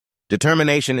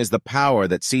Determination is the power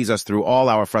that sees us through all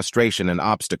our frustration and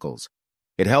obstacles.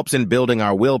 It helps in building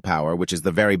our willpower, which is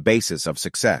the very basis of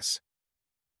success.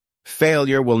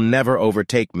 Failure will never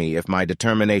overtake me if my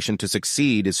determination to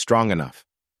succeed is strong enough.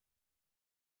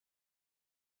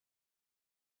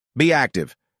 Be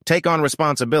active. Take on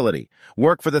responsibility.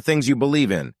 Work for the things you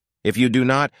believe in. If you do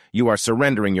not, you are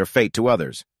surrendering your fate to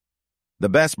others. The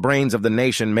best brains of the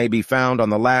nation may be found on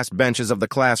the last benches of the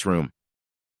classroom.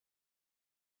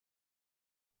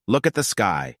 Look at the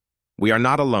sky. We are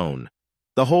not alone.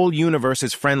 The whole universe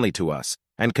is friendly to us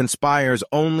and conspires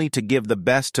only to give the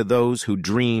best to those who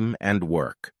dream and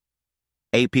work.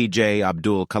 APJ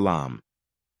Abdul Kalam.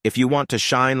 If you want to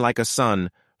shine like a sun,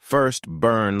 first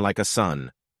burn like a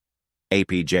sun.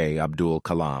 APJ Abdul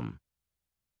Kalam.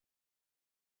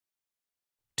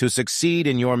 To succeed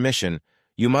in your mission,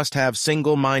 you must have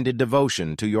single-minded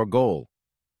devotion to your goal.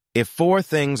 If 4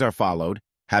 things are followed,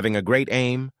 having a great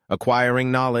aim, acquiring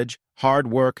knowledge, hard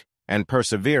work, and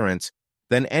perseverance,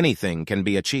 then anything can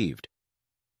be achieved.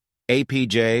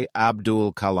 APJ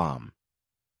Abdul Kalam.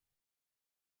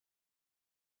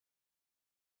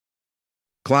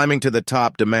 Climbing to the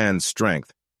top demands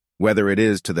strength, whether it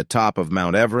is to the top of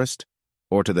Mount Everest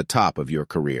or to the top of your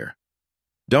career.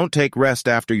 Don't take rest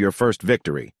after your first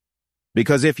victory,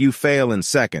 because if you fail in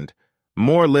second,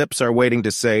 more lips are waiting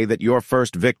to say that your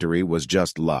first victory was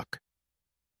just luck.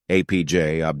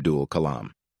 APJ Abdul Kalam.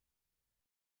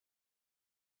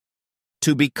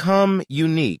 To become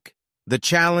unique, the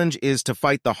challenge is to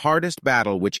fight the hardest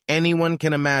battle which anyone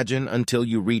can imagine until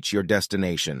you reach your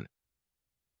destination.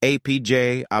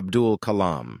 APJ Abdul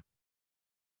Kalam.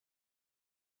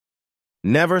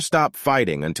 Never stop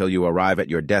fighting until you arrive at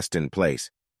your destined place,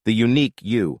 the unique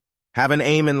you. Have an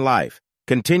aim in life,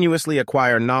 continuously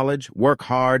acquire knowledge, work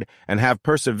hard, and have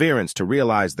perseverance to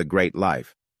realize the great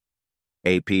life.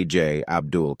 APJ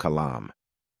Abdul Kalam.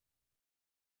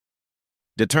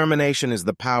 Determination is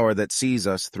the power that sees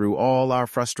us through all our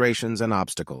frustrations and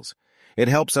obstacles. It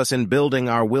helps us in building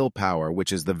our willpower,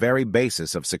 which is the very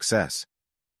basis of success.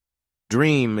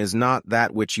 Dream is not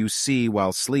that which you see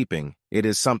while sleeping. It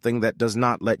is something that does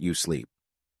not let you sleep.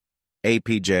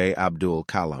 APJ Abdul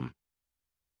Kalam.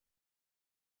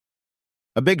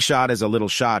 A big shot is a little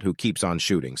shot who keeps on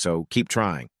shooting, so keep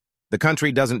trying. The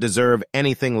country doesn't deserve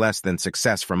anything less than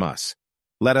success from us.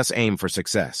 Let us aim for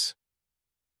success.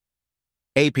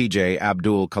 APJ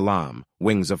Abdul Kalam,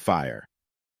 Wings of Fire.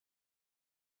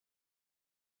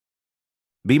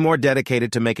 Be more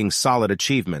dedicated to making solid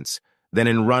achievements than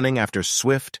in running after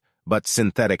swift but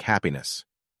synthetic happiness.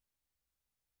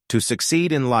 To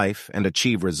succeed in life and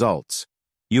achieve results,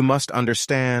 you must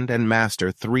understand and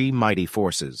master 3 mighty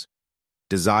forces: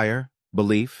 desire,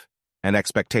 belief, and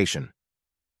expectation.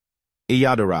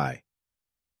 Iyadurai.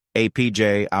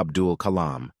 APJ Abdul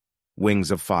Kalam, Wings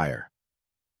of Fire.